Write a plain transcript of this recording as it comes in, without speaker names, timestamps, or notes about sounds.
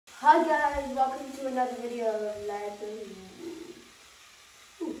Hi guys, welcome to another video of Lego.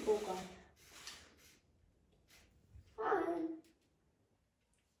 Ooh, poor guy. Hi.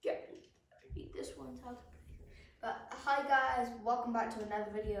 Yeah, this one's how to play. But hi guys, welcome back to another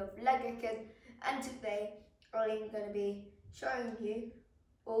video of Legokid, and today I'm going to be showing you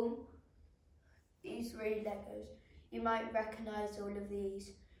all these three Legos. You might recognise all of these.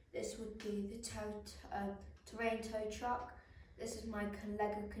 This would be the terrain tow truck. This is my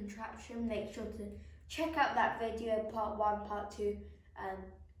Lego contraption. Make sure to check out that video, part 1, part 2,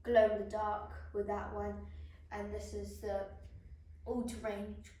 glow in the dark with that one. And this is the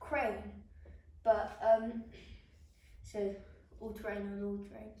all-terrain crane. But, so all-terrain on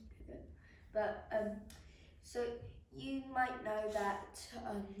all-terrain. But, so you might know that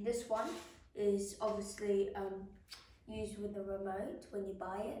this one is obviously used with the remote when you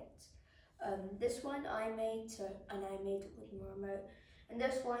buy it. This one I made and I made it with a remote, and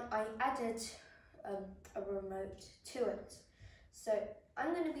this one I added a remote to it. So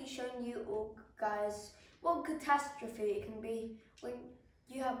I'm going to be showing you all guys what catastrophe it can be when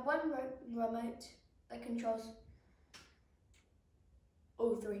you have one remote that controls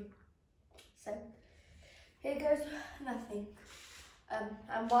all three. So here goes nothing.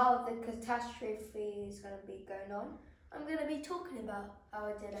 And while the catastrophe is going to be going on, I'm going to be talking about how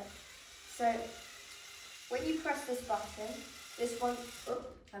I did it. So, when you press this button, this one, I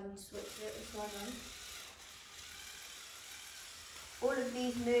haven't switched it, this one on. All of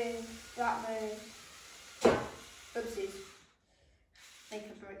these move, that move. Oopsies. I think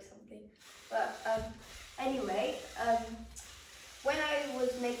I broke something. But anyway, when I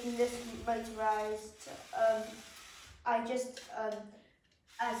was making this motorized, I just,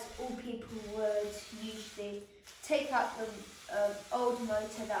 as all people would usually, take out the old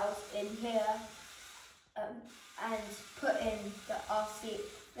motor that was in here and put in the RC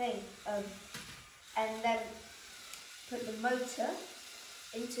thing, and then put the motor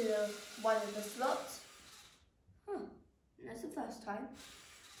into one of the slots. And that's the first time.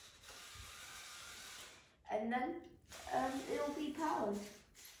 And then it'll be powered.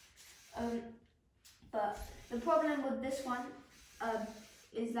 But the problem with this one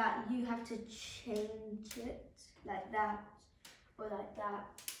is that you have to change it like that, or like that,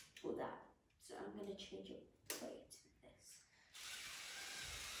 or that. So I'm going to change it. Wait, this.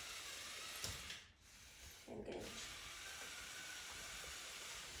 I'm going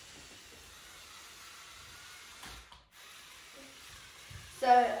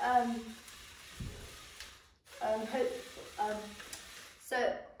to. So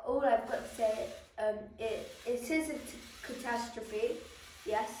all I've got to say, it is a catastrophe.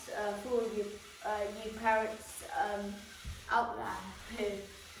 Yes, for all you parents out there who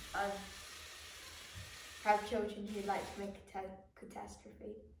have children who like to make a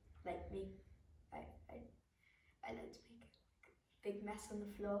catastrophe, like me. I like to make a big mess on the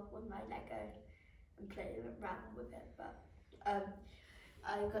floor with my Lego and play around with it. But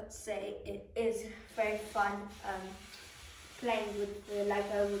I've got to say it is very fun playing with the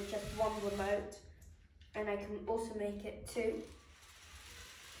Lego with just one remote, and I can also make it two.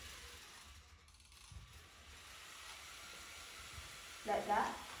 Like that.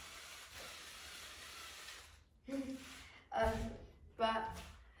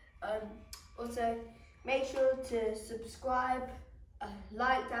 Also make sure to subscribe,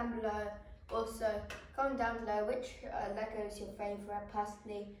 like down below, also comment down below which Lego is your favourite.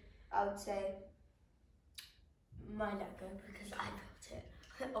 Personally, I would say my Lego because I built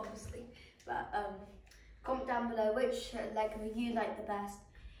it, obviously. But comment down below which Lego you like the best,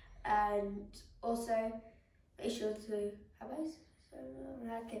 and also make sure to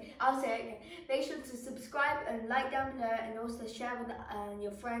I'll say it again. Make sure to subscribe and like down below, and also share with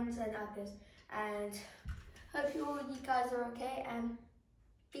your friends and others. And hope you guys are okay, and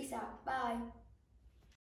peace out. Bye.